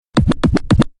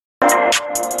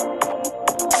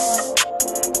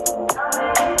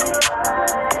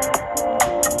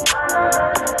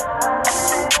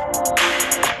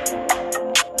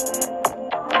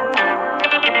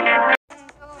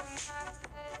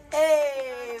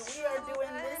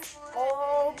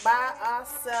by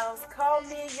ourselves. Call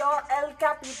me your El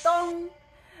Capitan,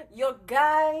 your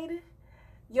guide,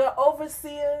 your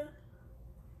overseer,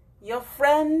 your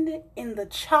friend in the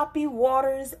choppy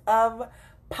waters of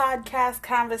podcast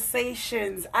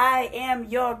conversations. I am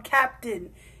your captain,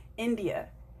 India.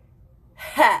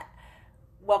 Ha!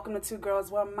 Welcome to Two Girls,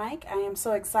 One Mic. I am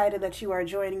so excited that you are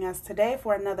joining us today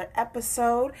for another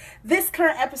episode. This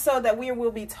current episode that we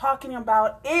will be talking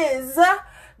about is,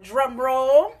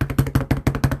 drumroll,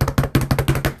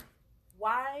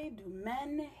 why do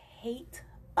men hate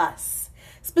us?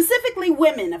 Specifically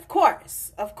women, of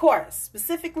course,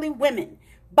 specifically women.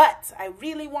 But I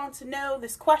really want to know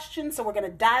this question, so we're going to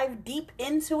dive deep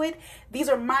into it. These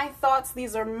are my thoughts.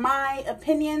 These are my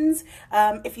opinions.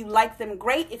 If you like them,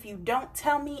 great. If you don't,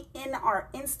 tell me in our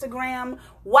Instagram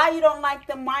why you don't like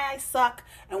them, why I suck,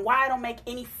 and why I don't make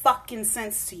any fucking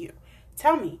sense to you.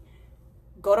 Tell me.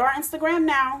 Go to our Instagram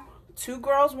now,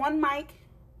 2girls1mic_.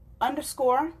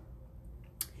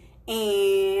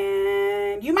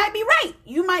 And you might be right.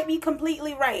 You might be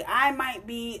completely right. I might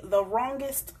be the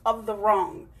wrongest of the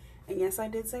wrong. And yes, I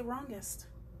did say wrongest.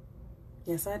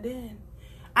 Yes, I did.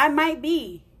 I might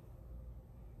be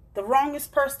the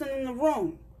wrongest person in the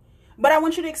room. But I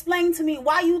want you to explain to me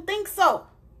why you think so.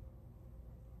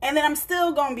 And then I'm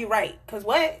still going to be right. Because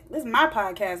what? This is my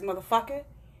podcast, motherfucker.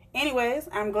 Anyways,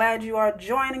 I'm glad you are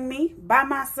joining me by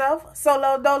myself.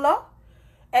 Solo dolo.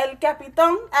 El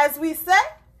Capitan, as we say.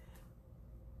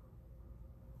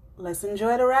 Let's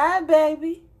enjoy the ride,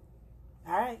 baby.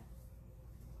 All right.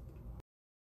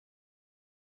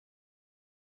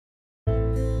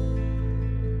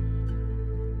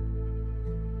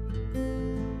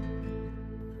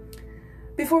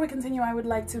 Before we continue, I would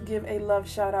like to give a love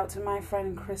shout out to my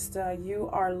friend Krista. You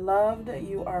are loved,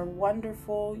 you are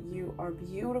wonderful, you are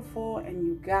beautiful, and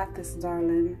you got this,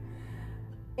 darling.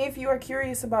 If you are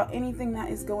curious about anything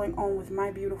that is going on with my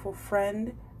beautiful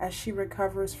friend as she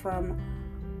recovers from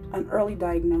an early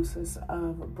diagnosis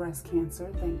of breast cancer,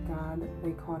 thank God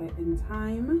they caught it in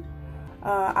time,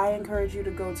 I encourage you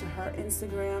to go to her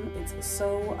Instagram. It's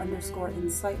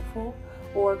so_insightful,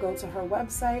 or go to her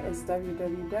website. It's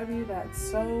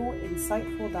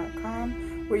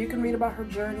www.soinsightful.com, where you can read about her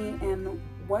journey and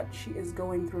what she is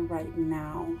going through right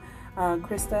now.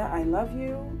 Krista, I love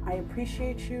you. I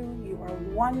appreciate you. You are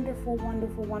wonderful,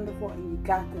 wonderful, wonderful, and you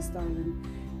got this, darling.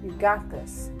 You got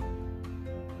this.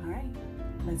 All right.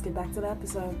 Let's get back to the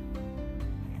episode.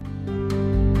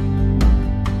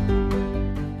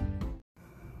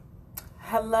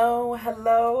 Hello.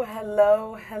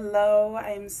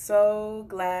 I am so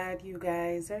glad you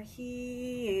guys are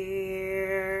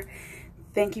here.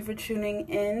 Thank you for tuning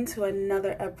in to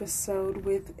another episode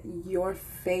with your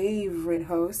favorite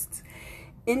hosts,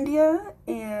 India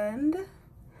and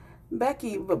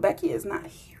Becky. But Becky is not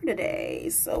here today,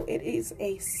 so it is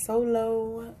a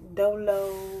solo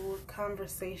dolo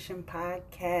conversation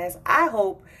podcast. I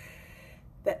hope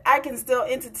that I can still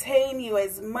entertain you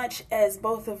as much as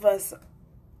both of us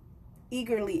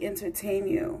eagerly entertain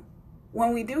you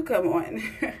when we do come on.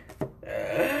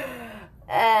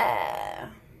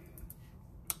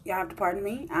 Y'all have to pardon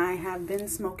me. I have been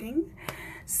smoking.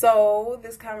 So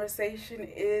this conversation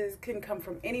can come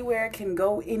from anywhere, can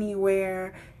go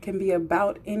anywhere, can be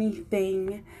about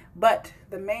anything. But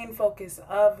the main focus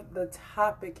of the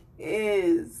topic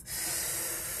is,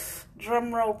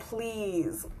 drumroll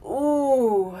please,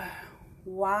 ooh,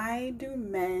 why do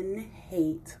men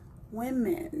hate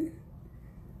women?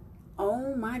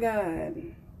 Oh my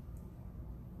God.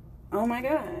 Oh my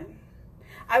God.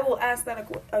 I will ask that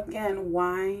again.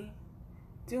 Why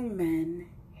do men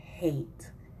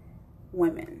hate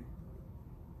women?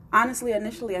 Honestly,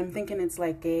 initially, I'm thinking it's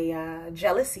like a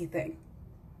jealousy thing.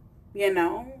 You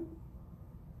know?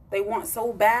 They want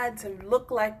so bad to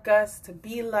look like us, to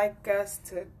be like us,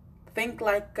 to think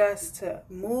like us, to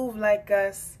move like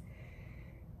us,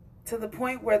 to the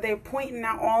point where they're pointing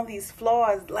out all these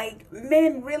flaws. Like,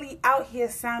 men really out here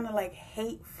sounding like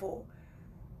hateful,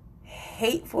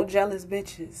 jealous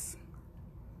bitches.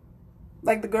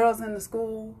 Like the girls in the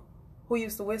school who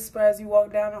used to whisper as you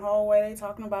walk down the hallway, they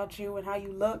talking about you and how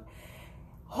you look.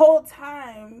 Whole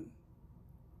time,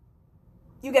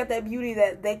 you got that beauty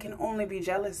that they can only be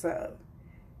jealous of.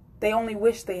 They only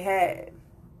wish they had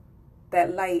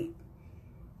that light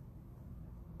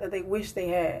that they wish they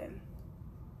had.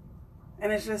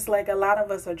 And it's just like a lot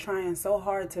of us are trying so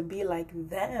hard to be like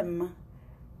them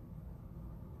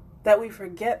that we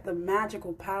forget the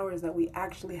magical powers that we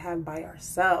actually have by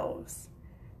ourselves,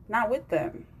 not with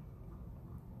them.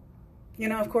 You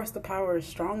know, of course, the power is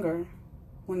stronger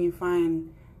when you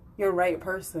find your right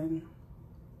person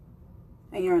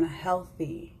and you're in a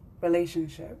healthy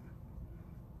relationship.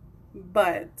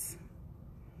 But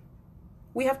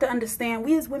we have to understand,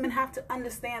 we as women have to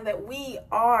understand that we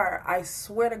are, I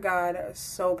swear to God,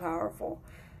 so powerful.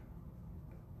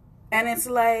 And it's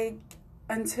like,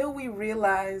 until we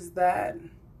realize that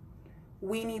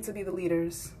we need to be the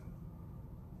leaders,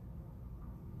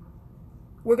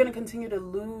 we're going to continue to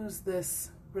lose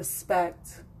this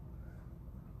respect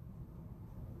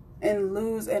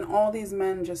and all these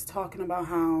men just talking about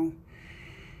how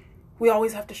we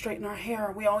always have to straighten our hair,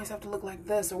 or we always have to look like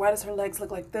this, or why does her legs look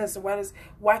like this, or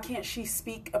why can't she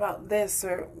speak about this,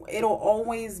 or it'll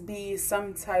always be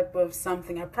some type of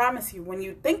something. I promise you, when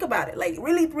you think about it, like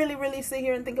really, really, really sit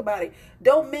here and think about it,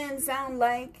 don't men sound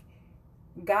like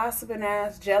gossiping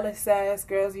ass, jealous ass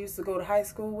girls you used to go to high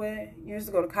school with, you used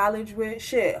to go to college with?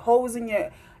 Shit, hoes in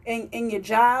your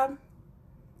job.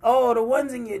 Oh, the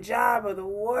ones in your job are the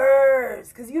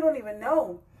worst, because you don't even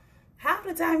know. Half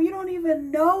the time, you don't even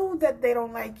know that they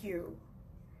don't like you.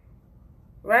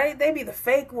 Right? They be the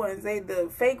fake ones. The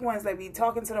fake ones that be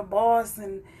talking to the boss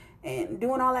and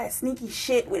doing all that sneaky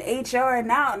shit with HR. And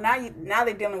now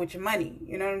they're dealing with your money.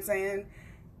 You know what I'm saying?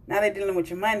 Now they're dealing with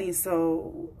your money.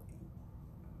 So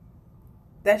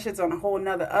that shit's on a whole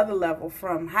other level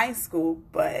from high school.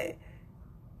 But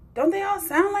don't they all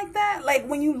sound like that? Like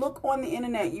when you look on the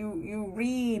internet, you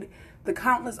read the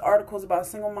countless articles about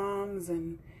single moms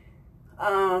and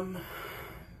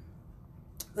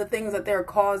the things that they're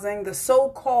causing, the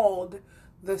so-called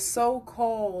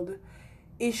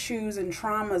issues and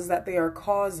traumas that they are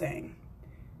causing,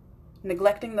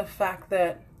 neglecting the fact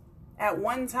that at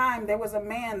one time there was a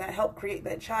man that helped create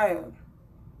that child.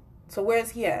 So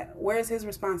where's he at? Where's his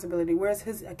responsibility? Where's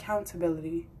his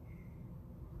accountability?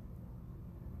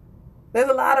 There's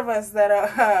a lot of us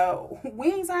that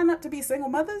we ain't signed up to be single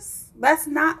mothers. That's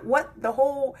not what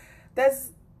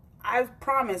I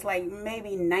promise, like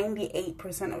maybe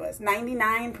 98% of us,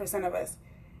 99% of us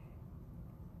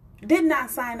did not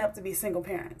sign up to be single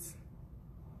parents.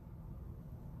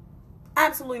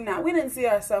 Absolutely not. We didn't see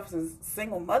ourselves as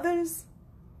single mothers.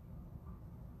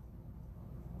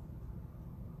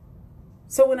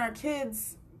 So when our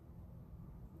kids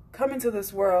come into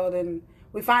this world and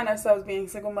we find ourselves being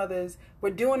single mothers,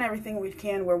 we're doing everything we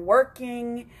can. We're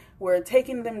working. We're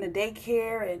taking them to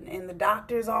daycare and in the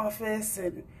doctor's office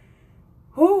and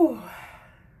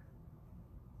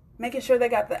making sure they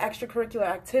got the extracurricular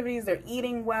activities, they're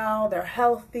eating well, they're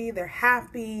healthy, they're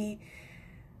happy,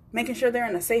 making sure they're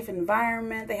in a safe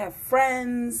environment, they have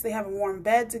friends, they have a warm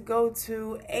bed to go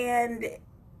to. And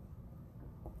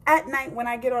at night when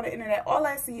I get on the internet, all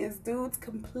I see is dudes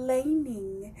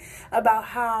complaining about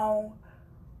how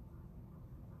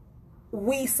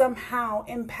we somehow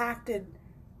impacted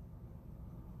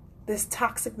this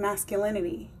toxic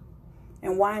masculinity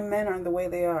and why men are the way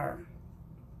they are.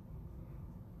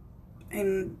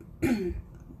 And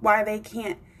why they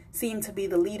can't seem to be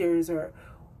the leaders, or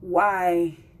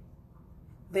why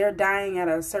they're dying at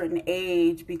a certain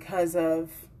age because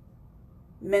of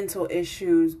mental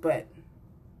issues. But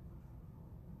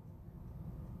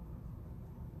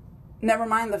never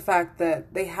mind the fact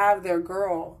that they have their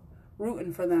girl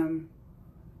rooting for them,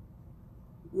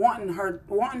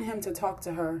 wanting him to talk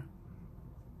to her,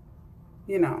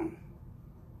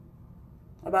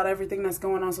 about everything that's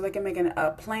going on so they can make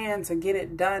a plan to get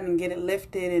it done and get it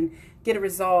lifted and get it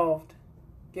resolved.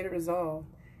 But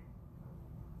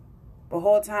the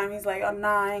whole time he's like, oh,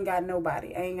 nah, I ain't got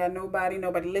nobody.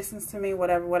 Nobody listens to me,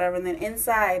 whatever. And then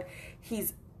inside,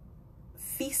 he's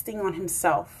feasting on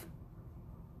himself,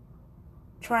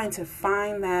 trying to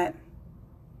find that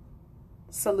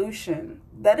solution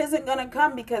that isn't going to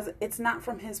come because it's not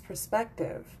from his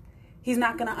perspective. He's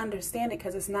not going to understand it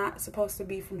because it's not supposed to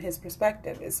be from his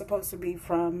perspective. It's supposed to be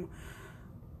from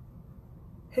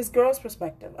his girl's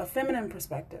perspective, a feminine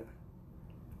perspective.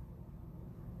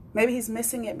 Maybe he's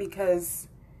missing it because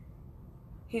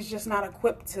he's just not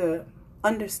equipped to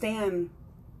understand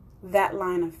that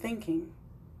line of thinking.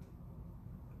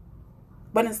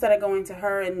 But instead of going to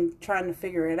her and trying to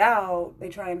figure it out, they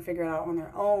try and figure it out on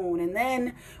their own. And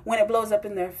then when it blows up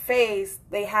in their face,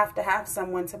 they have to have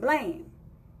someone to blame.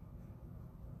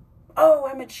 Oh,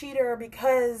 I'm a cheater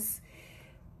because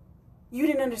you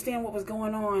didn't understand what was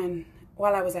going on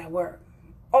while I was at work.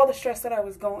 All the stress that I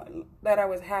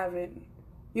was having,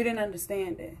 you didn't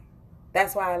understand it.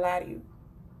 That's why I lied to you.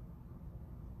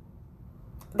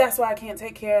 That's why I can't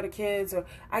take care of the kids, or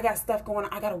I got stuff going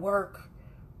on. I got to work.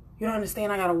 You don't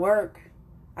understand, I got to work.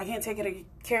 I can't take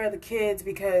care of the kids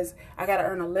because I got to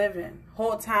earn a living.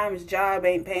 Whole time his job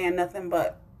ain't paying nothing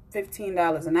but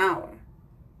 $15 an hour.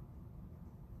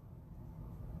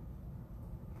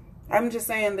 I'm just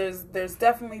saying there's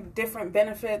definitely different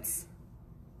benefits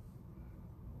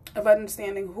of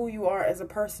understanding who you are as a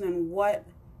person and what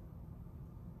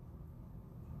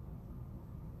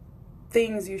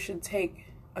things you should take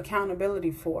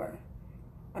accountability for.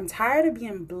 I'm tired of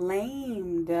being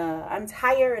blamed. I'm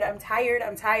tired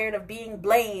of being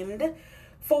blamed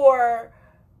for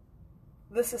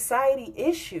the society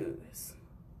issues.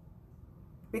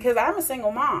 Because I'm a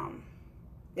single mom.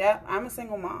 Yeah, I'm a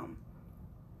single mom.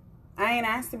 I ain't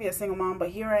asked to be a single mom,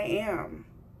 but here I am.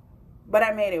 But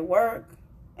I made it work.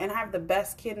 And I have the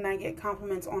best kid, and I get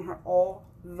compliments on her all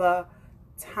the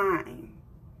time.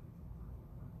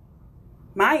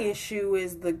 My issue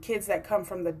is the kids that come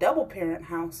from the double parent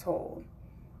household.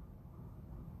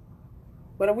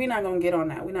 But we're not going to get on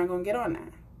that. We're not going to get on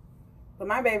that. But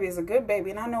my baby is a good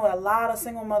baby. And I know a lot of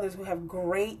single mothers who have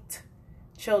great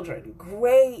children.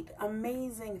 Great,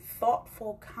 amazing,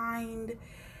 thoughtful, kind,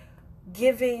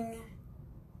 giving,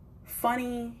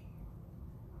 funny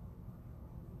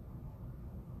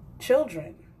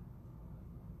children.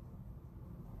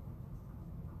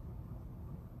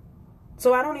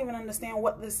 So I don't even understand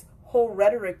what this whole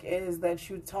rhetoric is that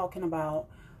you're talking about.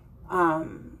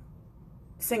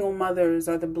 Single mothers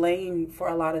are the blame for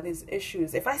a lot of these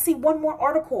issues. If I see one more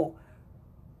article,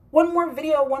 one more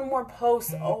video, one more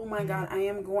post, oh my God, I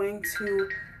am going to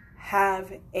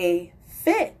have a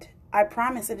fit. I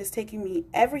promise. It is taking me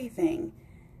everything.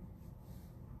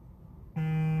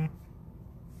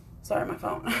 Sorry, my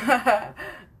phone.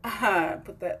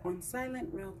 Put that on silent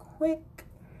real quick.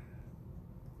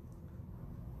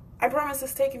 I promise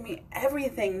it's taking me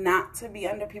everything not to be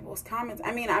under people's comments.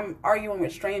 I mean, I'm arguing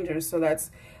with strangers, so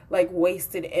that's like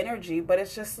wasted energy. But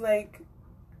it's just like,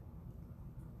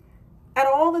 at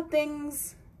all the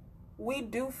things we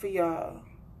do for y'all,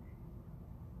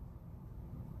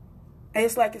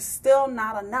 it's like it's still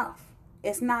not enough.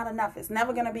 It's not enough. It's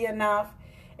never going to be enough.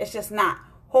 It's just not.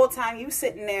 Whole time you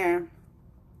sitting there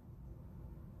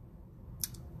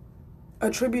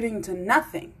attributing to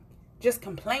nothing, just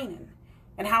complaining.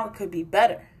 And how it could be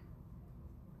better.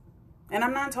 And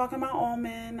I'm not talking about all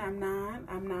men.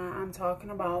 I'm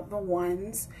talking about the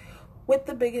ones with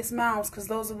the biggest mouths, because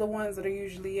those are the ones that are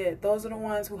usually it. Those are the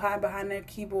ones who hide behind their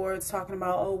keyboards talking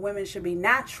about, oh, women should be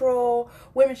natural.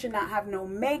 Women should not have no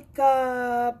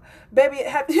makeup. Baby,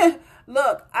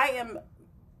 look, I am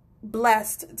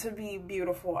blessed to be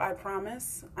beautiful. I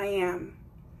promise. I am.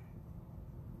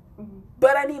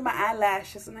 But I need my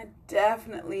eyelashes, and I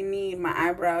definitely need my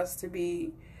eyebrows to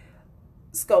be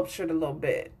sculptured a little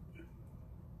bit.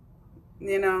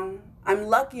 You know, I'm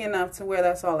lucky enough to where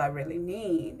that's all I really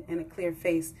need, and a clear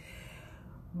face.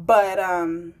 But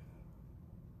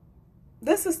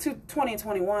this is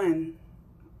 2021.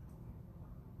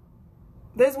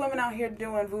 There's women out here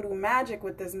doing voodoo magic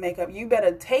with this makeup. You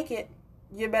better take it.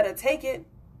 You better take it.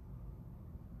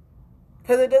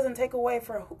 Because it doesn't take away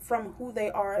from who they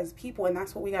are as people. And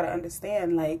that's what we got to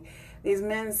understand. Like, these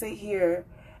men sit here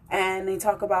and they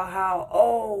talk about how,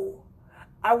 oh,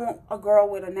 I want a girl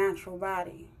with a natural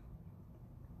body.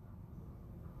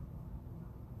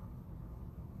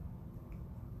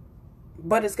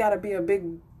 But it's got to be a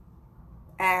big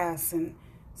ass and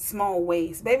small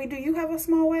waist. Baby, do you have a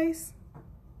small waist?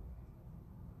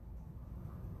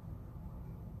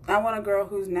 I want a girl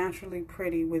who's naturally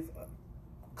pretty with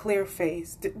clear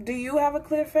face. Do you have a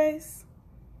clear face?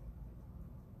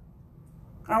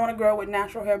 I want a girl with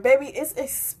natural hair. Baby, it's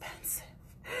expensive.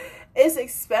 It's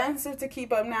expensive to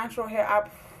keep up natural hair. I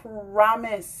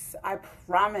promise. I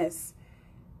promise.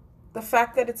 The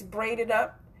fact that it's braided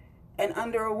up and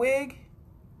under a wig,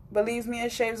 believes me,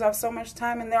 it shaves off so much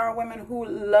time. And there are women who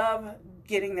love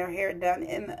getting their hair done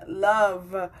and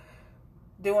love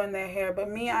doing their hair. But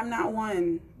me, I'm not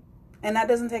one. And that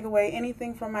doesn't take away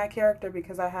anything from my character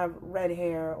because I have red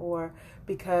hair, or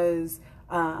because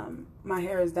my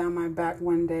hair is down my back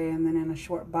one day and then in a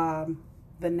short bob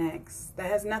the next. That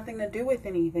has nothing to do with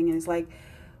anything. And it's like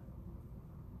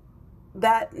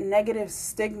that negative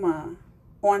stigma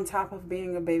on top of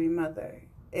being a baby mother.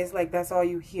 It's like that's all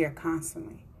you hear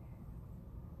constantly.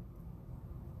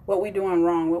 What we doing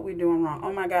wrong? What we doing wrong?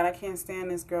 Oh my God, I can't stand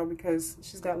this girl because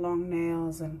she's got long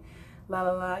nails and la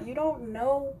la la. You don't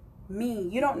know me.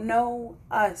 You don't know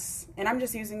us. And I'm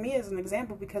just using me as an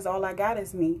example because all I got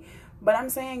is me. But I'm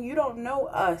saying you don't know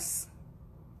us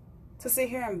to sit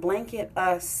here and blanket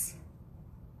us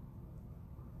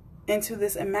into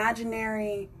this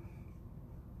imaginary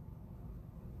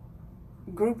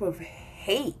group of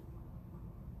hate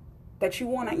that you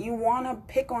want to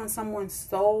pick on someone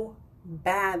so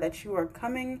bad that you are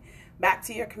coming back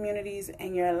to your communities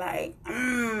and you're like,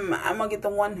 I'm going to get the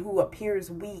one who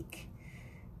appears weak.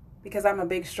 because I'm a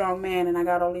big strong man and I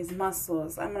got all these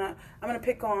muscles. I'm gonna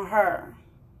pick on her,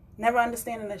 never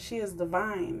understanding that she is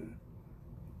divine.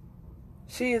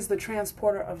 She is the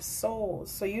transporter of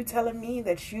souls. So you telling me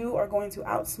that you are going to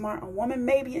outsmart a woman,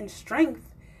 maybe in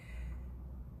strength,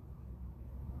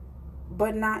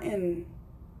 but not in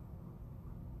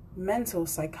mental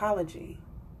psychology?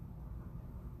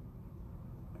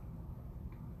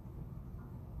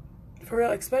 For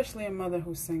real, especially a mother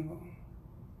who's single.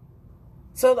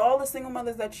 So all the single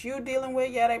mothers that you dealing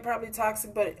with, yeah, they probably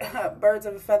toxic, but birds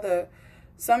of a feather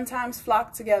sometimes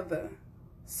flock together.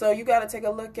 So you got to take a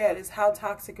look at is how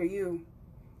toxic are you?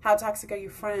 How toxic are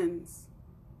your friends?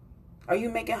 Are you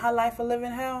making her life a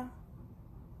living hell?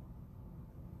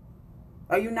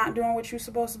 Are you not doing what you're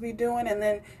supposed to be doing and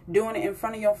then doing it in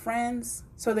front of your friends?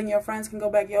 So then your friends can go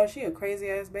back, yo, she a crazy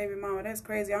ass baby mama. That's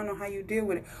crazy. I don't know how you deal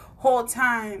with it. Whole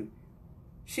time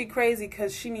she crazy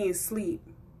because she needs sleep.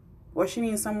 Or she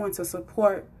needs someone to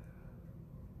support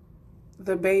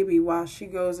the baby while she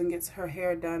goes and gets her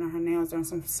hair done or her nails done,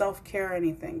 some self-care or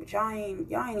anything. But y'all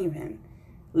ain't even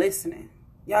listening.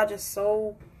 Y'all just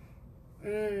so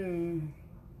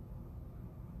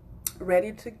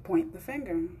ready to point the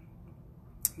finger.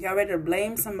 Y'all ready to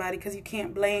blame somebody because you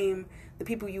can't blame the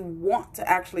people you want to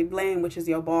actually blame, which is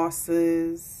your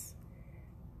bosses,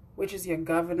 which is your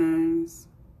governors,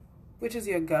 which is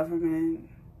your government.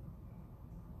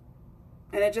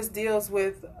 And it just deals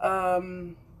with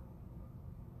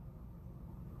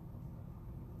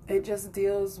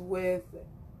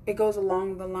it goes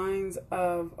along the lines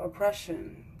of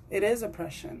oppression. It is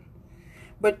oppression.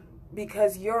 But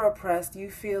because you're oppressed,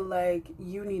 you feel like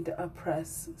you need to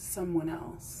oppress someone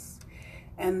else.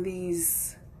 And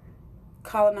these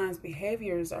colonized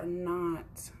behaviors are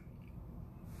not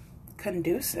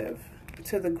conducive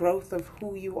to the growth of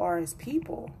who you are as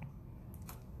people.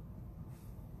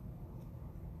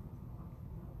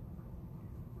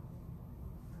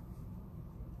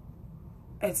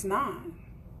 It's not.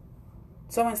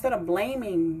 So instead of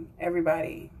blaming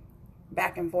everybody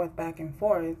back and forth,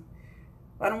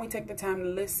 why don't we take the time to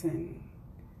listen?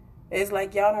 It's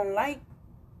like y'all don't like,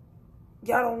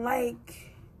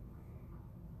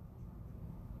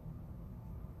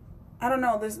 I don't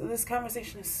know, this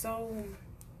conversation is so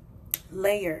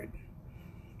layered.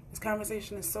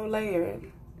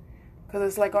 Because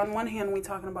it's like on one hand we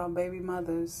talking about baby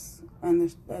mothers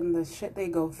and the shit they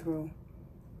go through.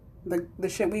 The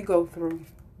shit we go through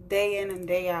day in and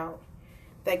day out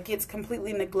that gets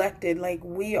completely neglected. Like,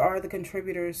 we are the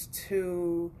contributors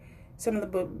to some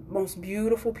of the most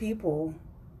beautiful people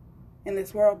in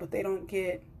this world, but they don't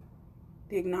get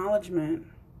the acknowledgement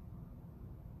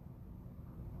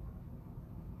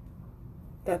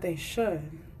that they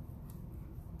should.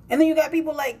 And then you got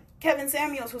people like Kevin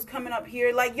Samuels who's coming up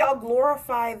here. Like, y'all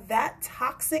glorify that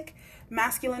toxic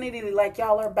masculinity like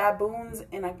y'all are baboons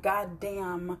in a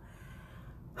goddamn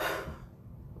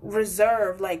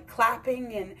reserve, like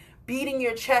clapping and beating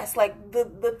your chest. Like,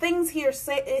 the things he is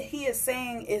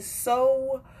saying is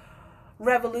so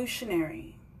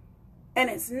revolutionary. And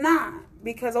it's not,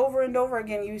 because over and over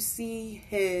again you see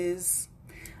his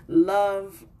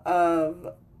love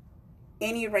of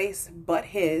any race but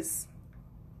his,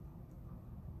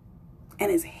 and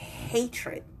his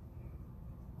hatred,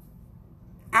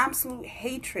 absolute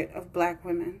hatred of black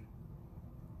women.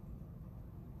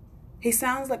 He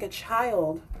sounds like a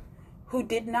child who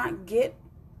did not get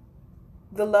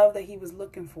the love that he was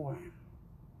looking for.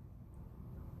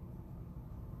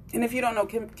 And if you don't know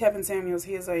Kevin Samuels,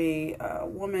 he is a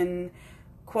woman,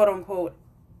 quote unquote,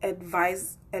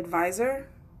 advisor.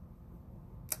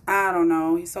 I don't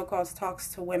know. He so-called talks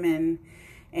to women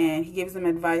and he gives them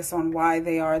advice on why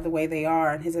they are the way they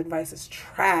are. And his advice is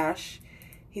trash.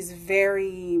 He's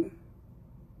very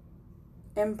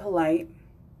impolite.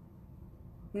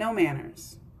 No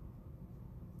manners.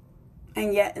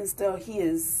 And yet and still he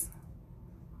is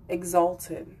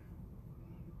exalted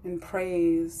and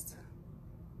praised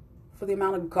for the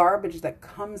amount of garbage that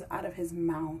comes out of his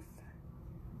mouth.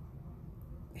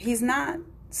 He's not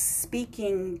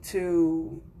speaking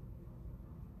to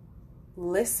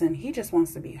listen. He just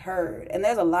wants to be heard. And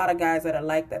there's a lot of guys that are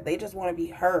like that. They just want to be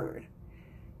heard.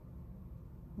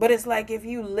 But it's like, if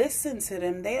you listen to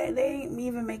them, they ain't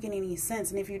even making any sense.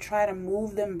 And if you try to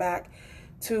move them back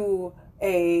to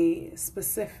a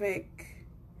specific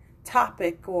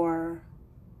topic or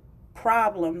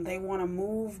problem, they want to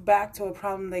move back to a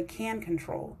problem they can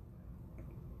control.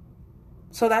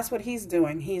 So that's what he's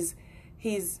doing. He's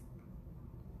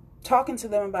talking to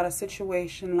them about a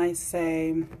situation, like,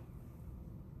 say,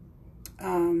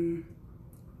 I'm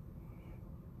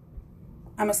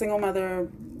a single mother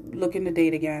looking to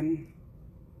date again.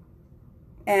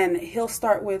 And he'll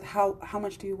start with, how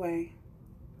much do you weigh?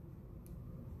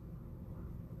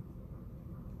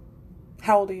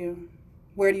 How old are you?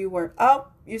 Where do you work? Oh,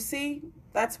 you see,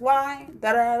 that's why.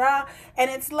 Da da da.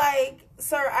 And it's like,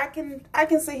 sir, I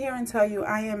can sit here and tell you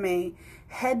I am a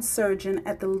head surgeon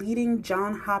at the leading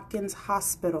Johns Hopkins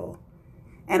hospital,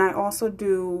 and I also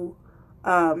do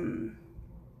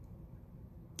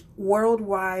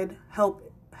worldwide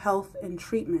health and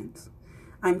treatment.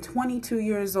 I'm 22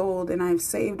 years old and I've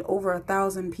saved over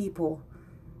 1,000 people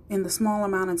in the small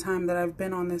amount of time that I've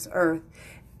been on this earth.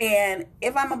 And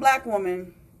if I'm a black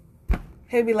woman,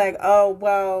 he'll be like, oh,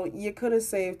 well, you could have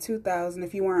saved 2,000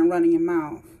 if you weren't running your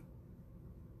mouth.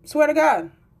 Swear to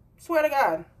God. Swear to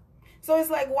God. So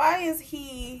it's like, why is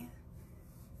he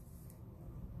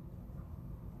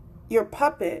your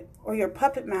puppet or your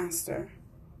puppet master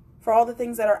for all the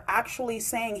things that are actually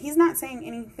saying? He's not saying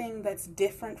anything that's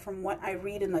different from what I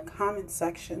read in the comment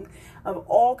section of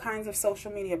all kinds of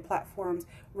social media platforms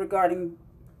regarding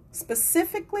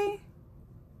specifically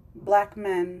black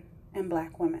men and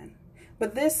black women.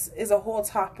 But this is a whole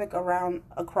topic around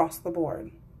across the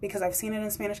board, because I've seen it in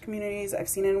Spanish communities, I've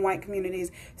seen it in white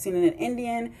communities, I've seen it in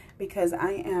Indian, because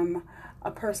I am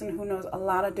a person who knows a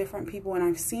lot of different people, and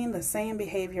I've seen the same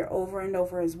behavior over and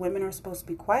over, as women are supposed to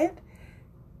be quiet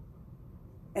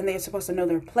and they're supposed to know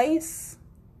their place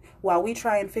while we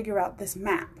try and figure out this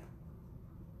map.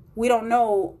 We don't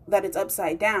know that it's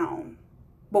upside down,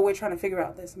 but we're trying to figure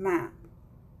out this map.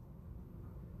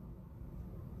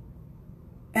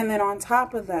 And then on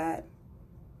top of that,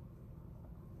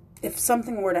 if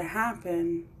something were to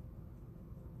happen,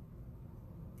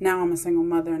 now I'm a single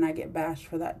mother and I get bashed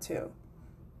for that too.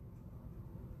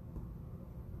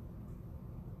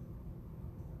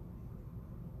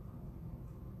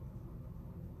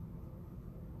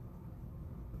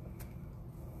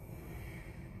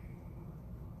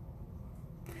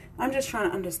 I'm just trying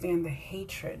to understand the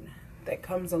hatred that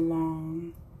comes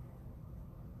along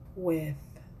with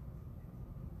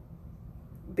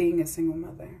being a single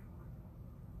mother.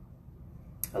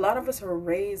 A lot of us are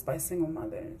raised by single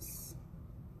mothers,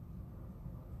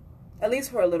 at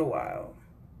least for a little while.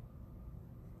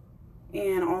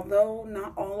 And although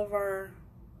not all of our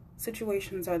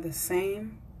situations are the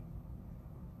same,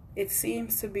 it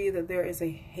seems to be that there is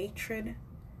a hatred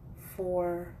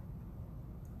for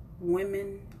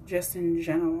women just in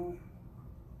general.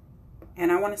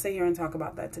 And I want to sit here and talk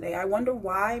about that today. I wonder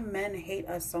why men hate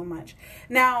us so much.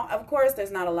 Now, of course,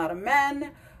 there's not a lot of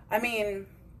men. I mean,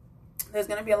 there's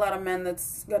going to be a lot of men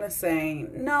that's going to say,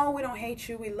 no, we don't hate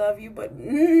you, we love you. But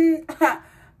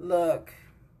look,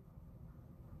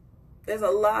 there's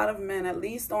a lot of men, at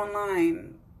least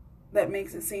online, that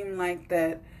makes it seem like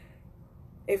that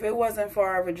if it wasn't for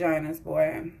our vaginas,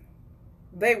 boy,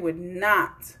 they would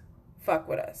not fuck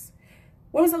with us.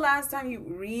 When was the last time you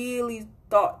really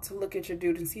thought to look at your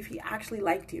dude and see if he actually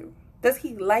liked you? Does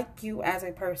he like you as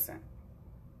a person?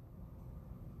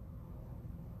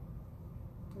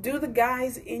 Do the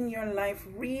guys in your life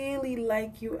really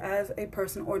like you as a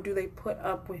person, or do they put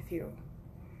up with you?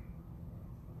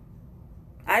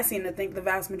 I seem to think the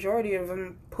vast majority of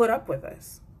them put up with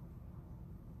us.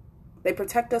 They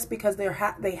protect us because they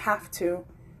have to,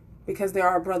 because they're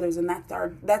our brothers, and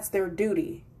that's their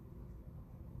duty.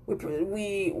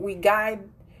 We guide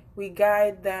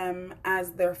them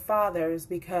as their fathers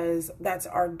because that's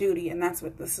our duty, and that's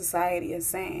what the society is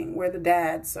saying. We're the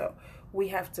dads, so we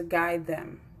have to guide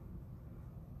them.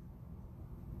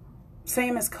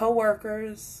 Same as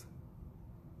coworkers.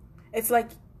 It's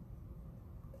like,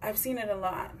 I've seen it a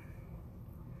lot,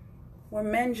 where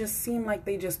men just seem like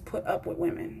they just put up with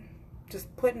women,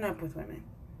 just putting up with women,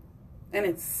 and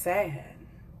it's sad.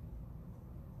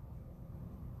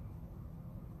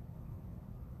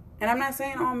 And I'm not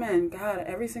saying all men. God,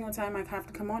 every single time I have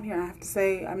to come on here, I have to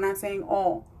say, I'm not saying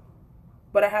all.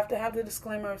 But I have to have the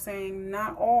disclaimer of saying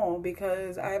not all,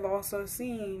 because I've also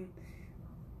seen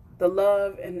the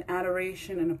love and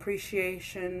adoration and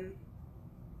appreciation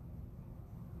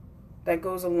that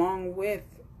goes along with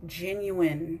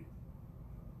genuine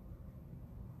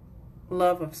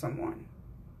love of someone.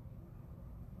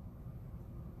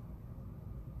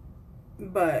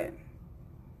 But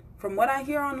from what I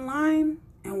hear online,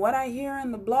 and what I hear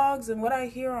in the blogs, and what I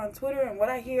hear on Twitter, and what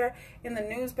I hear in the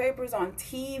newspapers, on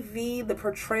TV, the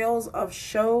portrayals of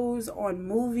shows, on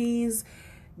movies,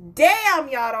 damn,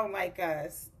 y'all don't like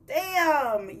us.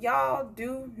 Damn, y'all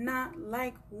do not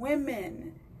like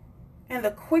women. And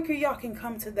the quicker y'all can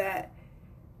come to that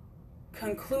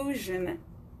conclusion,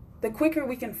 the quicker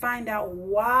we can find out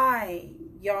why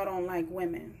y'all don't like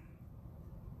women.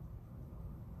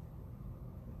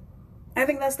 I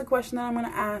think that's the question that I'm going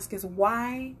to ask is,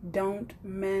 why don't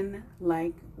men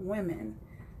like women?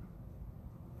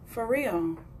 For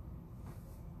real.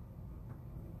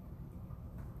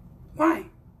 Why?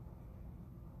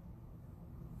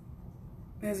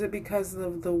 Is it because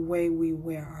of the way we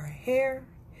wear our hair?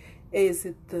 Is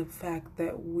it the fact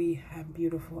that we have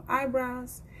beautiful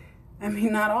eyebrows? I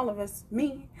mean, not all of us,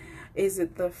 me. Is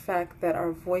it the fact that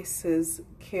our voices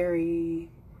carry,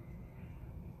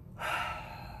 I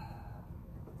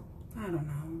don't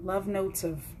know, love notes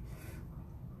of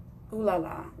ooh la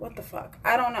la, what the fuck?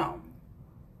 I don't know.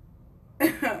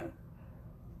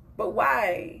 But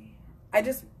why?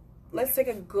 Let's take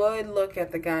a good look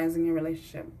at the guys in your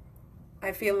relationship.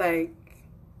 I feel like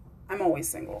I'm always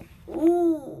single.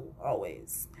 Ooh,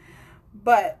 always.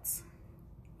 But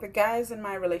the guys in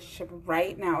my relationship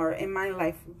right now, or in my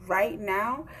life right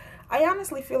now, I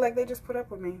honestly feel like they just put up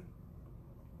with me.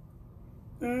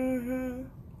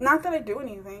 Not that I do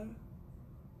anything.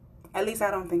 At least I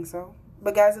don't think so.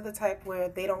 But guys are the type where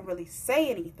they don't really say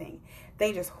anything.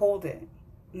 They just hold it.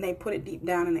 And they put it deep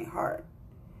down in their heart.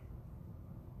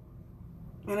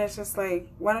 And it's just like,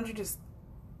 why don't you just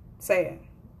say it?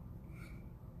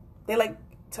 They like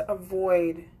to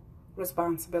avoid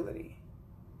responsibility.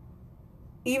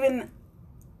 Even,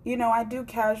 I do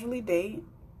casually date.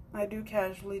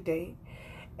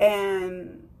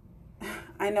 And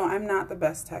I know I'm not the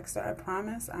best texter. I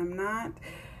promise I'm not.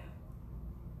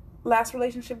 Last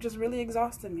relationship just really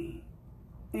exhausted me.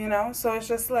 So it's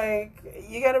just like,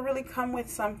 you got to really come with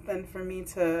something for me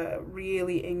to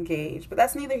really engage. But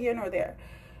that's neither here nor there.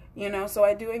 So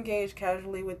I do engage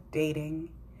casually with dating.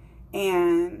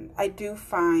 And I do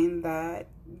find that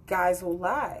guys will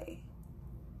lie.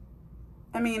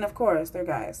 I mean, of course, they're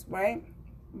guys, right?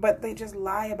 But they just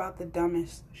lie about the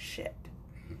dumbest shit.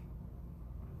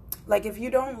 Like, if you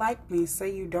don't like me,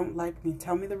 say you don't like me.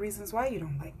 Tell me the reasons why you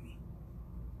don't like me.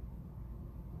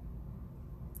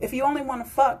 If you only want to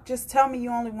fuck, just tell me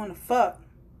you only want to fuck.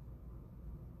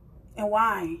 And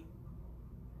why?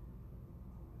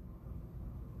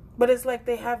 But it's like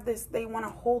they want to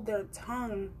hold their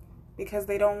tongue because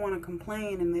they don't want to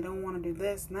complain and they don't want to do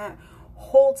this and that.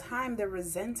 Whole time they're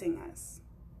resenting us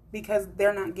because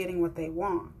they're not getting what they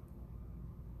want.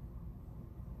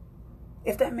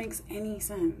 If that makes any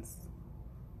sense.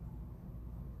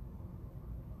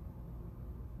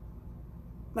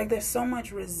 Like, there's so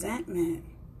much resentment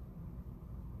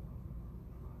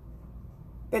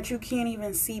that you can't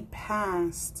even see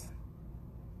past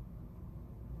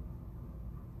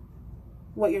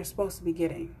what you're supposed to be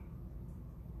getting.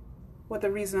 What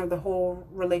the reason of the whole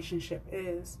relationship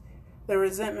is. The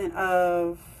resentment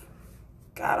of,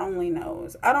 God only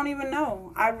knows. I don't even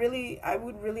know. I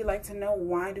would really like to know,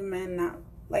 why do men not,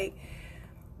 like,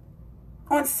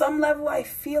 on some level, I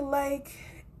feel like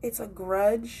it's a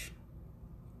grudge.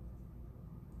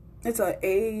 It's an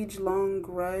age-long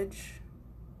grudge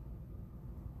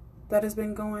that has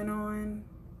been going on.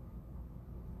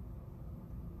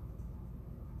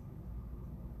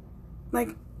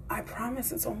 Like, I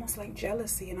promise it's almost like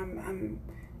jealousy, and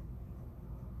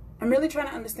I'm really trying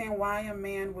to understand why a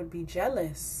man would be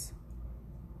jealous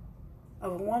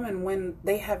of a woman when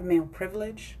they have male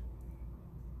privilege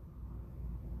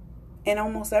and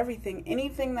almost everything.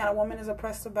 Anything that a woman is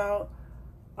oppressed about,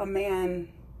 a man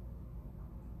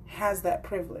has that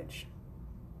privilege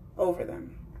over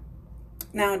them.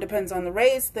 Now, it depends on the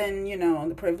race, then,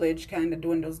 the privilege kind of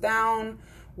dwindles down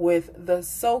with the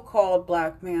so-called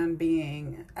black man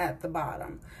being at the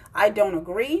bottom. I don't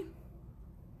agree.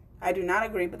 I do not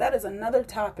agree, but that is another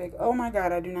topic. Oh my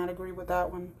God, I do not agree with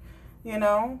that one,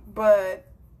 but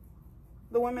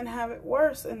the women have it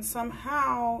worse, and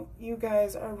somehow you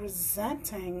guys are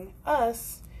resenting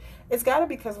us. It's got to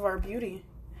be because of our beauty,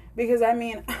 because I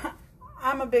mean,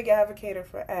 I'm a big advocate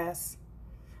for ass.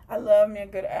 I love me a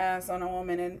good ass on a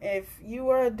woman, and if you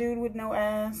are a dude with no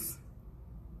ass,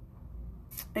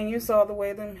 and you saw the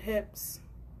way them hips,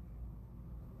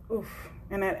 oof,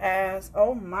 and that ass,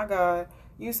 oh my God,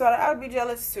 you saw that, I would be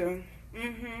jealous too.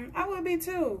 I would be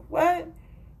too. What?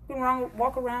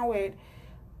 Walk around with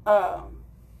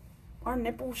our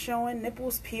nipples showing,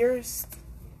 nipples pierced,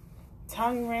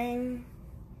 tongue ring,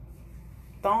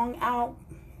 thong out.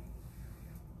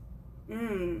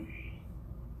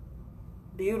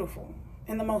 Beautiful.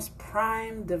 In the most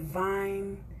prime,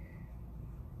 divine,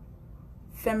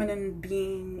 feminine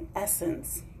being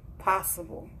essence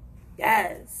possible.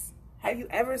 Yes. Have you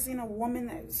ever seen a woman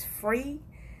that is free?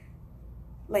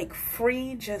 Like,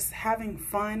 free, just having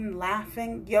fun,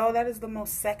 laughing. Yo, that is the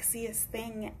most sexiest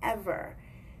thing ever.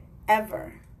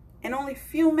 Ever. And only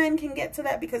few men can get to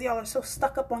that because y'all are so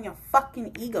stuck up on your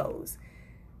fucking egos.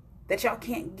 that y'all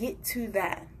can't get to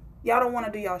that. Y'all don't want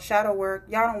to do y'all shadow work.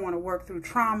 Y'all don't want to work through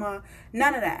trauma.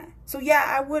 None of that. So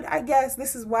yeah, I guess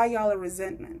this is why y'all are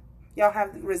resentment. Y'all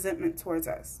have resentment towards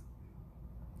us.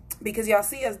 Because y'all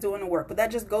see us doing the work. But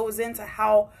that just goes into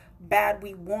how bad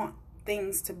we want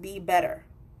things to be better.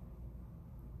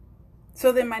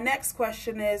 So then my next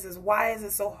question is why is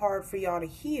it so hard for y'all to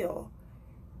heal?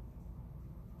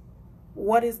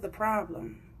 What is the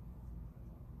problem?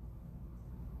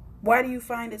 Why do you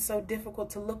find it so difficult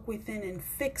to look within and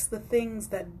fix the things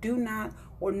that do not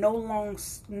or no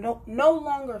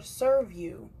longer serve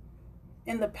you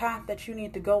in the path that you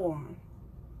need to go on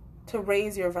to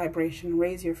raise your vibration,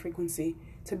 raise your frequency,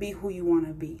 to be who you want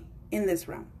to be in this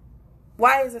realm?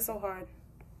 Why is it so hard?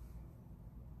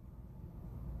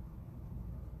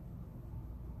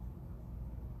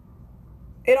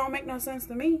 It don't make no sense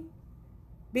to me.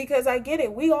 Because I get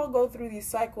it. We all go through these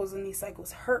cycles, and these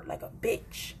cycles hurt like a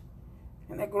bitch.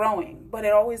 And they're growing. But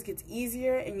it always gets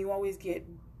easier, and you always get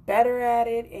better at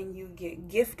it, and you get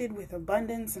gifted with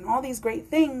abundance and all these great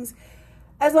things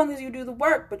as long as you do the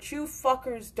work. But you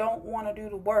fuckers don't want to do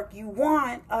the work. You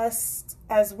want us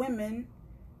as women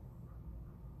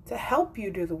to help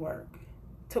you do the work,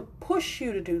 to push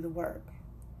you to do the work.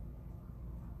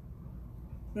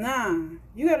 Nah,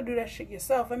 you got to do that shit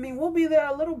yourself. I mean, we'll be there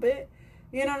a little bit.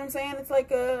 You know what I'm saying? It's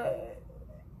like a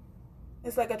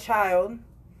child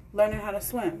learning how to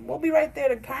swim. We'll be right there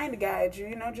to kind of guide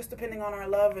you, just depending on our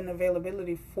love and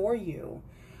availability for you.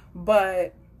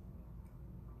 But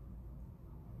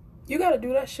you got to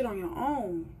do that shit on your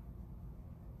own.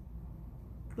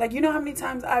 Like, you know how many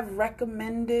times I've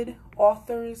recommended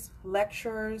authors,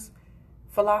 lecturers,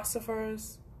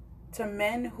 philosophers to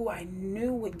men who I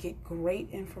knew would get great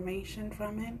information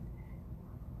from it?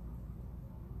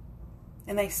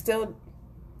 And they still,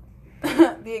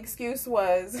 the excuse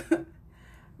was,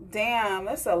 damn,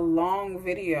 that's a long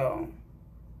video.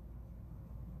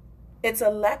 It's a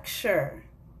lecture.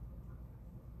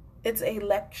 It's a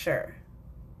lecture.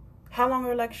 How long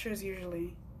are lectures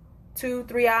usually?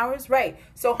 2-3 hours? Right.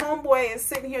 So homeboy is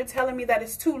sitting here telling me that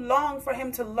it's too long for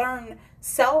him to learn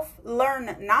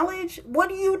knowledge.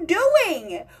 What are you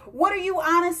doing? What are you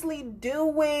honestly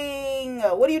doing?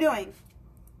 What are you doing?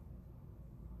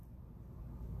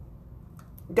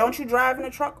 Don't you drive in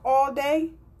a truck all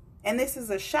day? And this is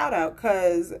a shout out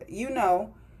because,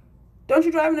 don't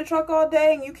you drive in a truck all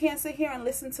day and you can't sit here and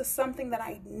listen to something that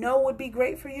I know would be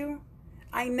great for you?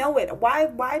 I know it. Why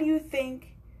do you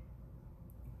think,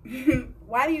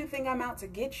 I'm out to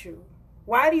get you?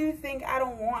 Why do you think I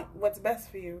don't want what's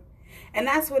best for you? And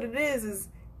that's what it is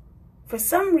for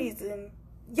some reason,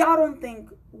 y'all don't think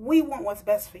we want what's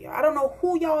best for you. I don't know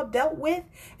who y'all dealt with.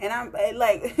 And I'm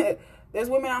like, there's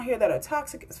women out here that are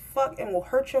toxic as fuck and will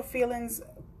hurt your feelings,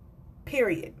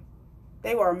 period.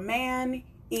 They were man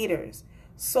eaters,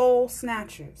 soul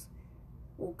snatchers,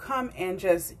 will come and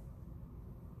just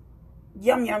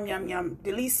yum, yum, yum, yum,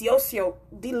 delicioso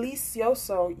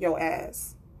your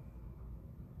ass.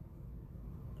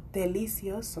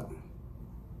 Delicioso.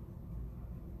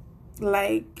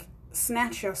 Like,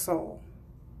 snatch your soul.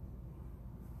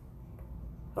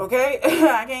 Okay?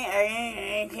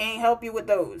 I can't help you with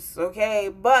those, okay?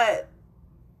 But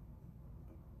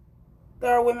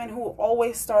there are women who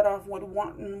always start off with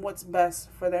wanting what's best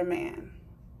for their man.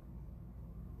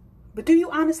 But do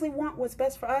you honestly want what's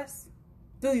best for us?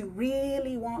 Do you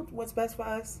really want what's best for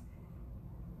us?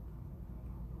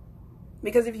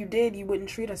 Because if you did, you wouldn't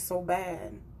treat us so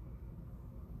bad.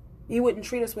 You wouldn't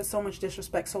treat us with so much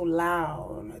disrespect, so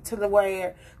loud,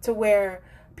 to where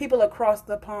people across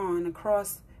the pond,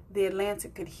 across the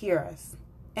Atlantic could hear us.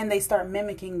 And they start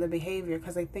mimicking the behavior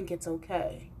because they think it's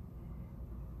okay.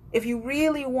 If you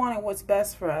really wanted what's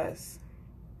best for us,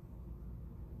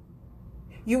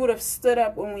 you would have stood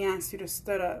up when we asked you to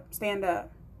stand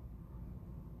up.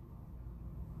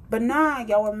 But nah,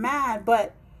 y'all were mad.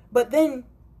 But then,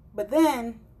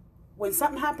 when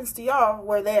something happens to y'all,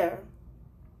 we're there.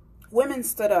 Women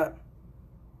stood up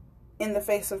in the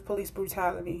face of police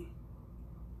brutality.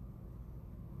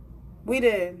 We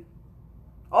did.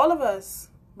 All of us,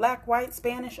 black, white,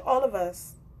 Spanish, all of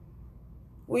us,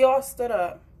 we all stood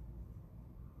up.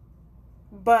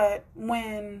 But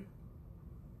when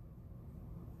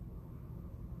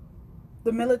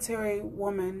the military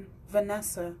woman,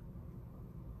 Vanessa,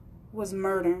 was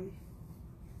murdered,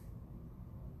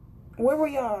 where were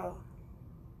y'all?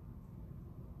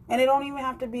 And it don't even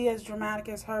have to be as dramatic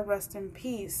as her, rest in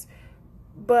peace.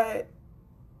 But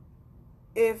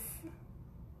if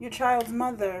your child's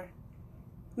mother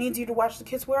needs you to watch the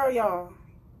kids, where are y'all?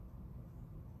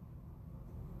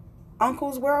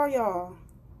 Uncles, where are y'all?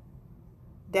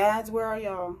 Dads, where are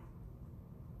y'all?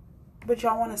 But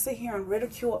y'all want to sit here and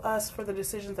ridicule us for the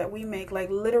decisions that we make. Like,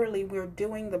 literally, we're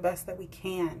doing the best that we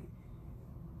can.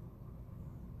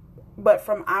 But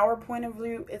from our point of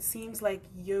view, it seems like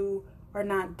you are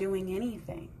not doing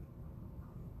anything.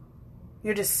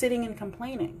 You're just sitting and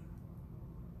complaining.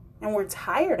 And we're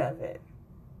tired of it.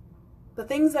 The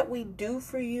things that we do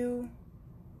for you,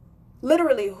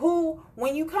 literally,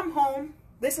 when you come home,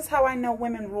 this is how I know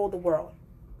women rule the world,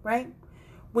 right?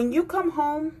 When you come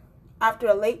home after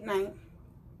a late night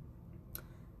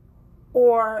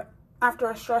or after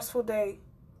a stressful day,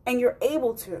 and you're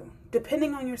able to,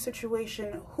 depending on your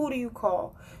situation, who do you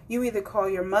call? You either call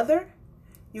your mother,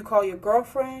 you call your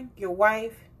girlfriend, your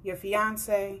wife, your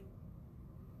fiance,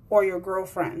 or your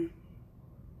girlfriend.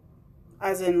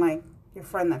 As in, like, your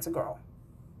friend that's a girl.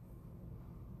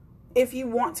 If you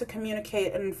want to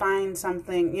communicate and find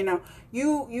something,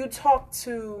 you talk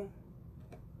to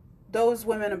those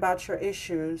women about your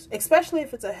issues, especially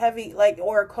if it's a heavy, like,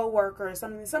 or a coworker or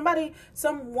something,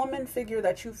 some woman figure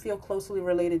that you feel closely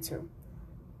related to.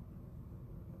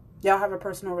 Y'all have a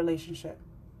personal relationship.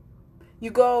 You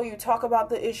go, you talk about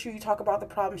the issue, you talk about the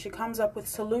problem. She comes up with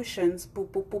solutions, boop,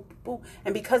 boop, boop, boop, boop.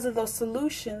 And because of those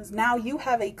solutions, now you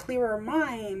have a clearer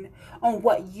mind on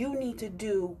what you need to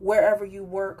do wherever you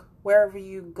work, wherever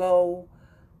you go,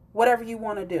 whatever you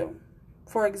want to do.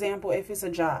 For example, if it's a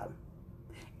job,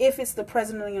 if it's the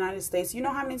president of the United States, you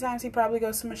know how many times he probably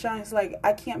goes to Michelle and he's like,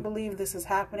 I can't believe this is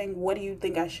happening. What do you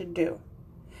think I should do?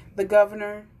 The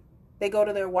governor, they go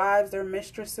to their wives, their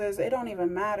mistresses. It don't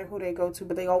even matter who they go to,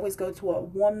 but they always go to a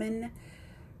woman,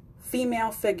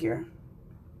 female figure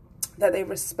that they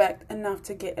respect enough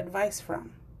to get advice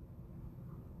from.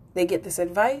 They get this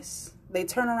advice, they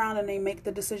turn around and they make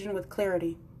the decision with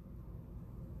clarity.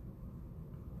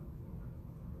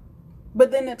 But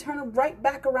then to turn right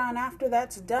back around after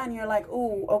that's done, you're like,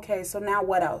 ooh, okay, so now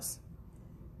what else?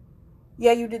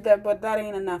 Yeah, you did that, but that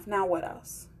ain't enough. Now what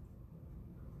else?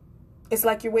 It's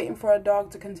like you're waiting for a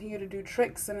dog to continue to do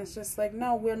tricks, and it's just like,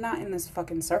 no, we're not in this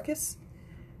fucking circus.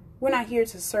 We're not here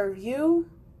to serve you.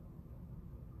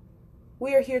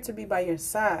 We are here to be by your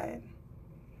side.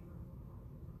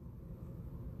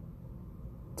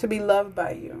 To be loved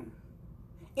by you.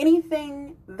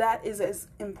 Anything that is as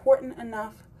important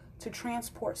enough to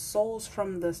transport souls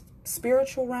from the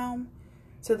spiritual realm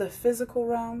to the physical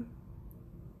realm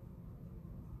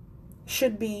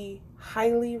should be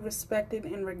highly respected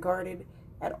and regarded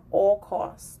at all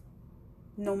costs,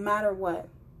 no matter what.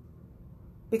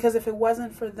 Because if it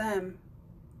wasn't for them,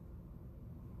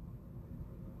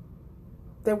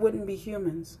 there wouldn't be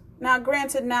humans. Now,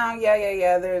 granted,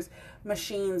 yeah, there's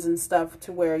machines and stuff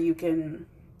to where you can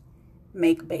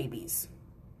make babies.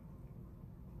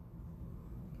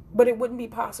 But it wouldn't be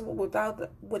possible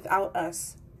without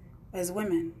us as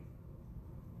women.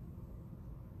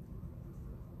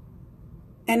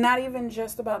 And not even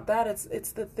just about that.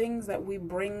 It's the things that we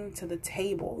bring to the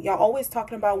table. Y'all always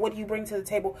talking about what do you bring to the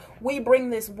table. We bring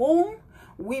this womb.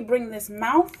 We bring this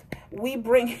mouth. We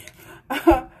bring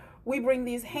we bring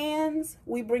these hands.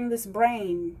 We bring this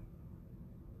brain.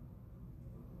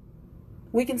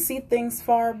 We can see things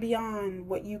far beyond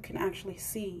what you can actually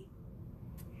see.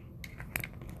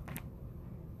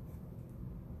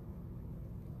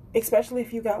 Especially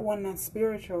if you got one that's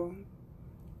spiritual,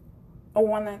 or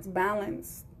one that's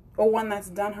balanced, or one that's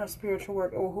done her spiritual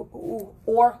work,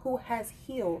 or who has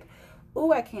healed.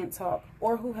 Ooh, I can't talk.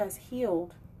 Or who has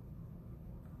healed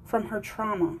from her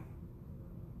trauma.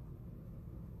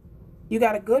 You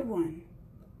got a good one.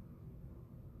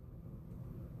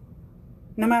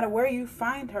 No matter where you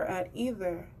find her at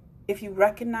either, if you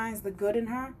recognize the good in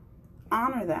her,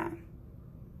 honor that.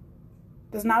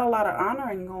 There's not a lot of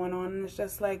honoring going on. And it's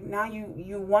just like, now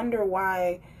you wonder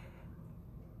why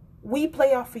we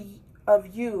play off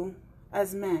of you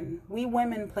as men. We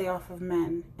women play off of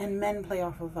men, and men play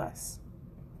off of us.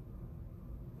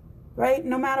 Right?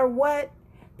 No matter what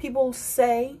people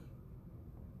say,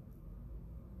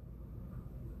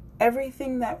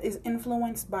 everything that is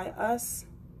influenced by us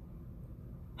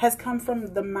has come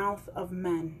from the mouth of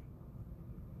men.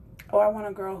 Oh, I want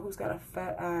a girl who's got a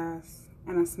fat ass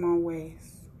and a small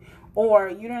waist. Or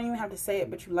you don't even have to say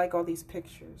it, but you like all these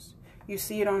pictures. You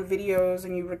see it on videos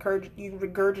and you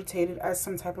regurgitate it as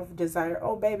some type of desire.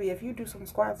 Oh, baby, if you do some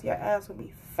squats, your ass will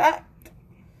be fat.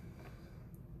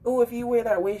 Ooh, if you wear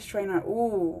that waist trainer,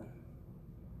 ooh.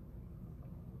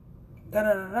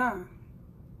 Da-da-da-da.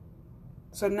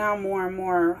 So now more and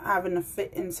more having to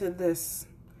fit into this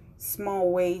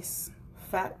small waist,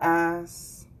 fat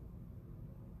ass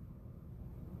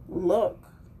look.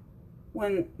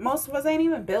 When most of us ain't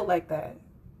even built like that.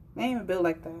 They ain't even built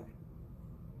like that.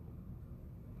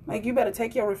 Like, you better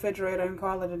take your refrigerator and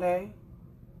call it a day.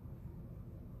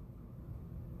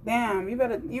 Damn,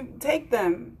 you take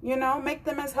them, make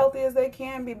them as healthy as they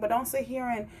can be, but don't sit here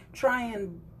and try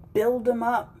and build them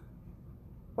up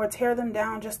or tear them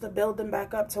down just to build them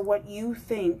back up to what you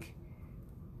think.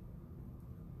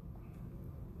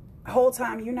 The whole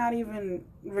time you're not even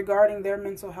regarding their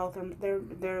mental health or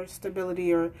their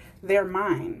stability or their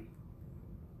mind.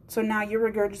 So now you're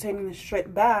regurgitating the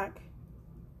shit back,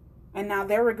 and now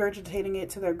they're regurgitating it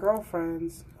to their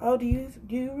girlfriends. Oh, do you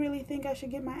really think I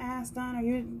should get my ass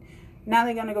done? Now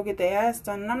they're gonna go get their ass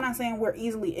done. And I'm not saying we're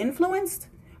easily influenced,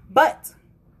 but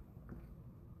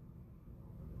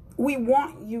we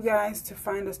want you guys to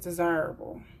find us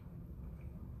desirable.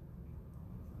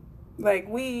 Like,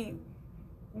 we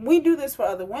do this for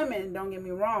other women, don't get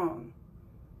me wrong.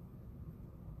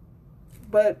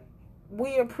 But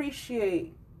we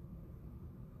appreciate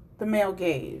the male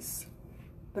gaze,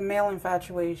 the male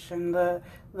infatuation, the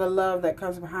love that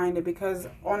comes behind it, because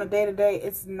on a day-to-day,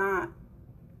 it's not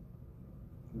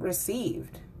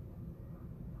received.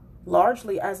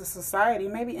 Largely as a society,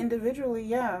 maybe individually,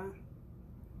 yeah.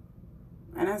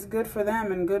 And that's good for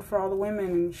them and good for all the women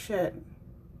and shit.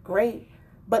 Great.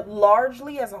 But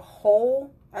largely as a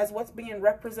whole, as what's being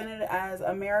represented as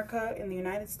America in the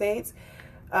United States,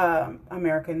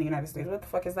 America in the United States, what the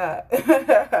fuck is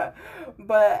that?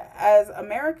 But as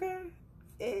America,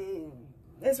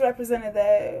 it's represented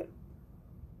that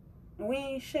we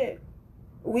ain't shit.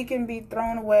 We can be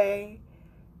thrown away,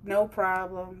 no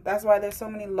problem. That's why there's so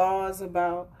many laws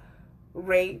about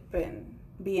rape and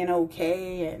being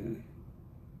okay, and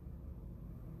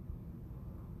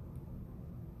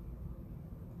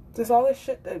just all this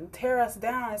shit that tear us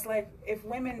down. It's like, if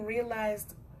women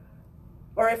realized,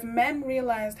 or if men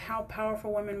realized how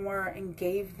powerful women were and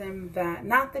gave them that,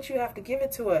 not that you have to give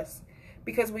it to us,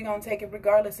 because we're going to take it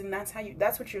regardless. And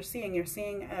that's what you're seeing. You're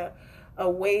seeing a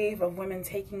wave of women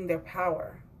taking their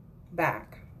power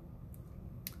back.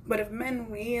 But if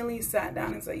men really sat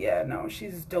down and said, yeah, no,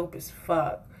 she's dope as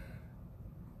fuck.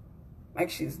 Like,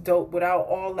 she's dope without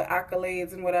all the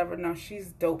accolades and whatever. No,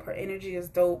 she's dope. Her energy is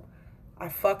dope. I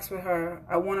fucks with her.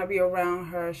 I want to be around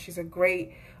her. She's a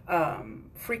great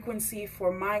frequency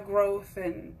for my growth,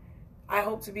 and I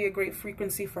hope to be a great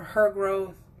frequency for her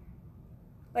growth.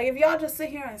 Like, if y'all just sit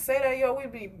here and say that, yo, we'd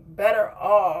be better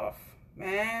off,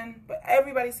 man. But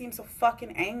everybody seems so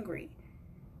fucking angry.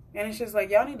 And it's just like,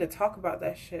 y'all need to talk about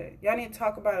that shit. Y'all need to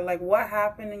talk about it. Like, what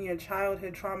happened in your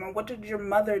childhood trauma? What did your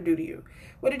mother do to you?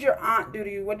 What did your aunt do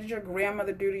to you? What did your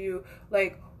grandmother do to you?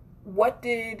 Like, what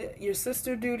did your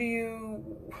sister do to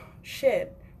you?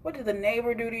 Shit. What did the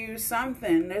neighbor do to you?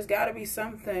 Something. There's got to be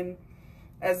something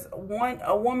as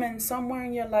a woman somewhere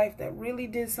in your life that really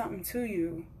did something to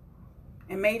you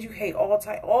and made you hate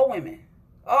all women,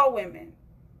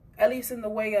 at least in the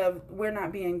way of, we're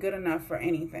not being good enough for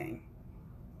anything,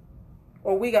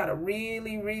 or we got to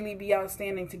really, really be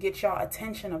outstanding to get y'all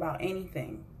attention about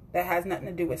anything that has nothing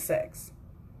to do with sex.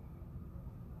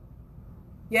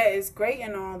 Yeah, it's great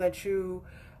and all that you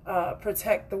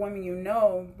protect the women you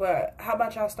know, but how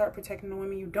about y'all start protecting the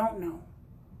women you don't know?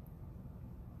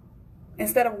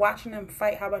 Instead of watching them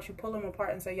fight, how about you pull them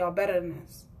apart and say, y'all better than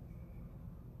this?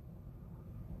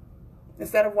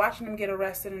 Instead of watching them get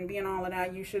arrested and being all of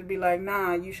that, you should be like,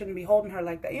 nah, you shouldn't be holding her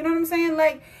like that. You know what I'm saying?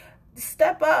 Like,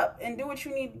 step up and do what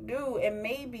you need to do, and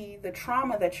maybe the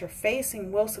trauma that you're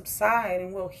facing will subside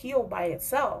and will heal by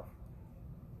itself.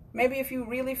 Maybe if you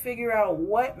really figure out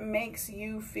what makes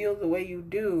you feel the way you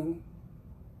do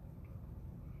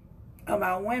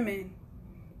about women,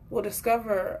 we'll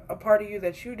discover a part of you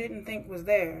that you didn't think was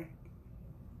there.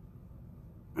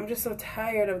 I'm just so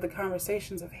tired of the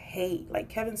conversations of hate. Like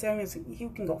Kevin Samuels, you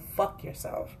can go fuck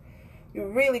yourself. You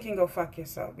really can go fuck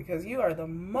yourself, because you are the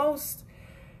most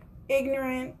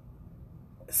ignorant,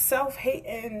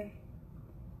 self-hating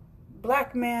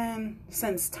black man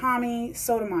since Tommy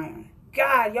Sotomayor.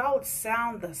 God, y'all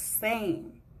sound the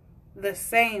same.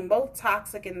 Both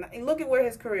toxic, and look at where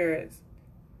his career is.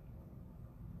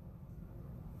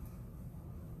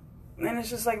 And it's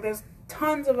just like, there's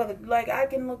tons of other, like, I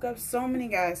can look up so many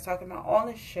guys talking about all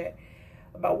this shit,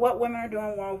 about what women are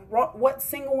doing wrong, what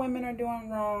single women are doing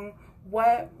wrong,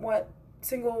 what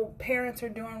single parents are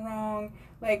doing wrong.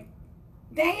 Like,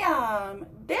 damn.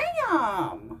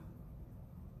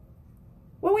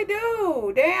 What we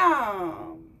do?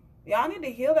 Damn. Y'all need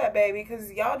to heal that, baby,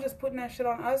 because y'all just putting that shit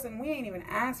on us, and we ain't even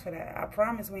asked for that. I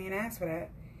promise we ain't asked for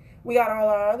that. We got all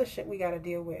our other shit we got to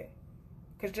deal with.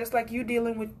 Because just like you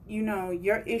dealing with,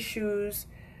 your issues,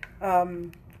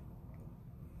 we're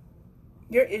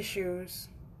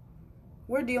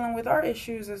dealing with our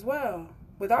issues as well.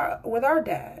 with our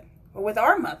dad or with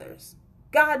our mothers.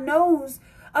 God knows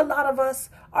a lot of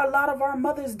our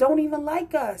mothers don't even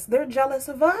like us. They're jealous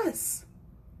of us.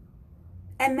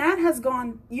 And that has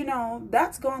gone,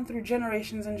 that's gone through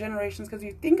generations and generations, because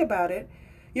you think about it,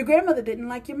 your grandmother didn't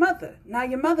like your mother. Now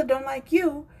your mother don't like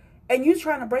you, and you're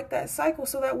trying to break that cycle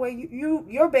so that way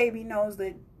your baby knows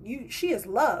that she is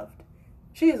loved.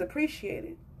 She is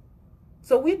appreciated.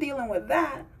 So we're dealing with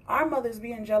that. Our mothers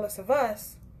being jealous of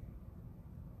us.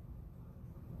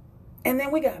 And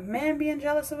then we got men being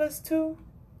jealous of us too.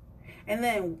 And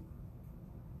then,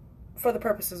 for the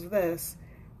purposes of this,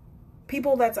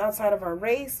 people that's outside of our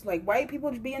race, like white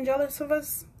people being jealous of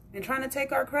us and trying to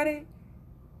take our credit.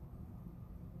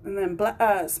 And then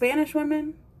Spanish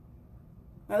women.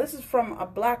 Now this is from a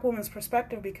black woman's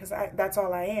perspective, because that's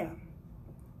all I am.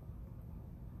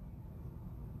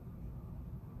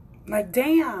 Like,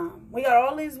 damn, we got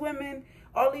all these women,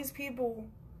 all these people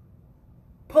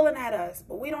pulling at us,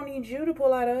 but we don't need you to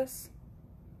pull at us.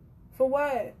 For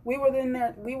what? We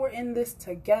were in this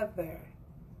together.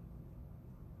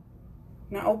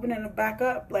 Now opening it back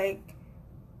up, like,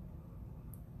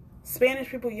 Spanish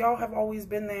people, y'all have always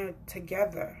been there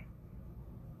together.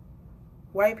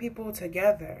 White people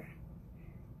together.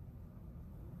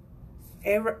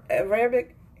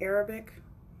 Arabic.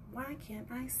 Why can't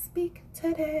I speak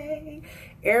today?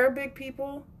 Arabic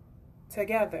people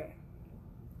together.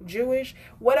 Jewish,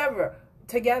 whatever,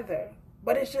 together.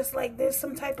 But it's just like there's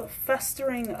some type of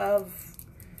festering of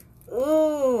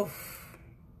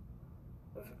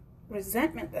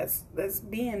resentment that's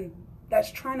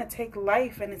trying to take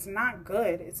life, and it's not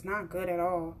good. It's not good at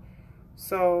all.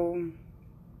 So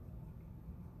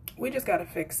we just gotta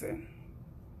fix it.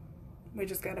 We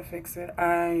just gotta fix it.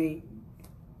 I'm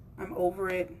over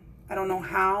it. I don't know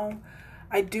how.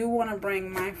 I do want to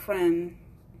bring my friend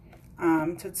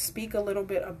to speak a little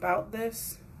bit about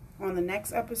this on the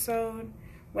next episode,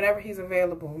 whenever he's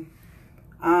available,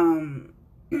 to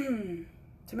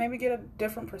maybe get a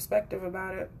different perspective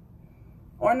about it.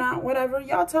 Or not, whatever.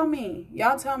 Y'all tell me.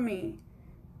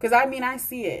 Because I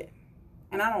see it,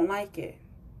 and I don't like it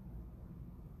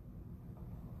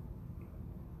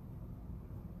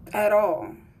at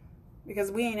all,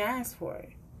 because we ain't asked for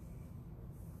it.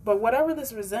 But whatever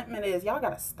this resentment is, y'all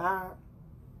gotta stop.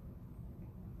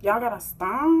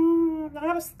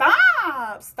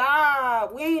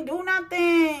 Stop. We ain't do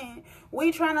nothing.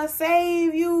 We trying to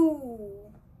save you.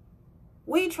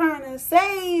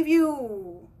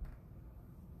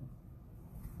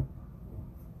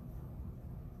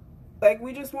 Like,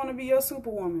 we just want to be your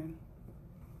superwoman.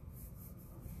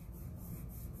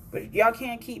 But y'all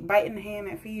can't keep biting the hand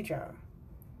that feeds y'all.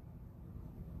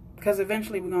 Because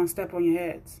eventually we're going to step on your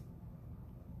heads.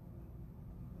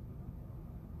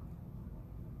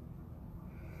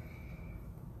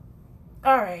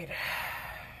 All right.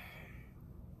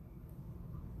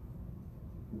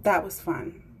 That was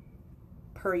fun.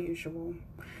 Per usual.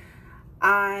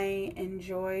 I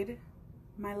enjoyed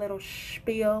my little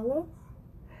spiel.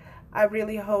 I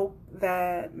really hope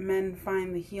that men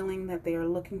find the healing that they are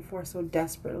looking for so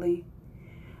desperately.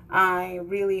 I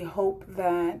really hope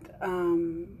that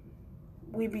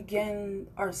we begin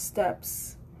our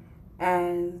steps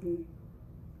in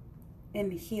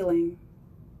healing.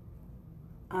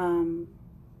 I'm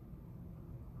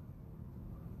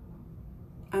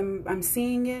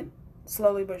seeing it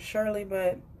slowly but surely,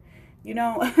 but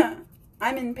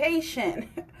I'm impatient.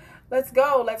 Let's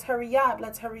go. Let's hurry up.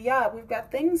 We've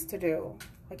got things to do.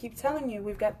 I keep telling you,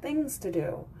 we've got things to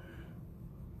do.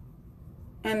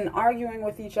 And arguing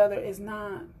with each other is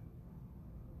not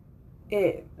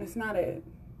it. It's not it.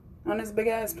 On this big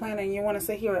ass planet, you want to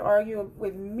sit here and argue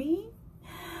with me?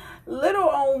 Little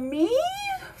old me?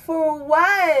 For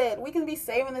what? We can be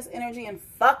saving this energy and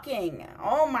fucking.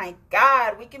 Oh my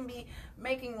God. We can be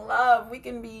making love. We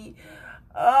can be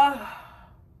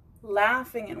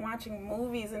laughing and watching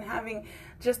movies and having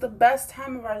just the best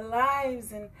time of our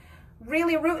lives and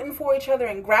really rooting for each other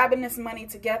and grabbing this money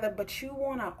together. But you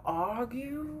want to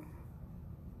argue?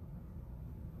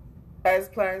 As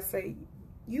players say,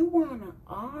 you want to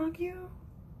argue?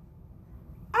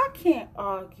 I can't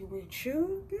argue with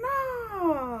you.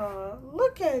 No,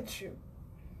 look at you.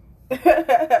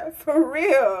 For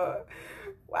real.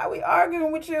 Why are we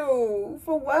arguing with you?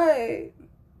 For what?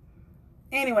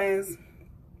 Anyways,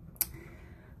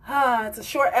 it's a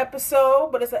short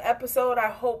episode, but it's an episode I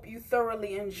hope you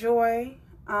thoroughly enjoy.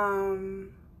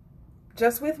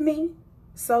 Just with me,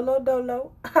 solo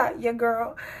dolo, your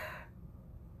girl.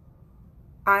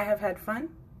 I have had fun.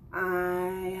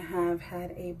 I have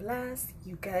had a blast.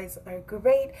 You guys are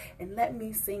great. And let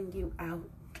me sing you out.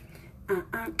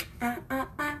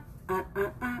 You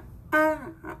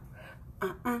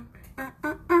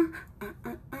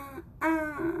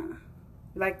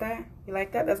like that? You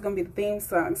like that? That's gonna be the theme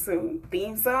song soon.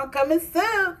 Theme song coming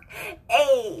soon.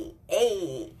 Hey,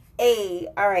 hey, hey.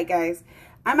 All right, guys.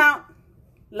 I'm out.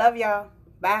 Love y'all.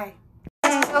 Bye.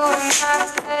 Not to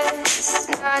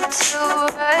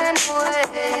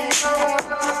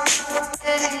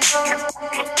run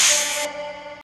away.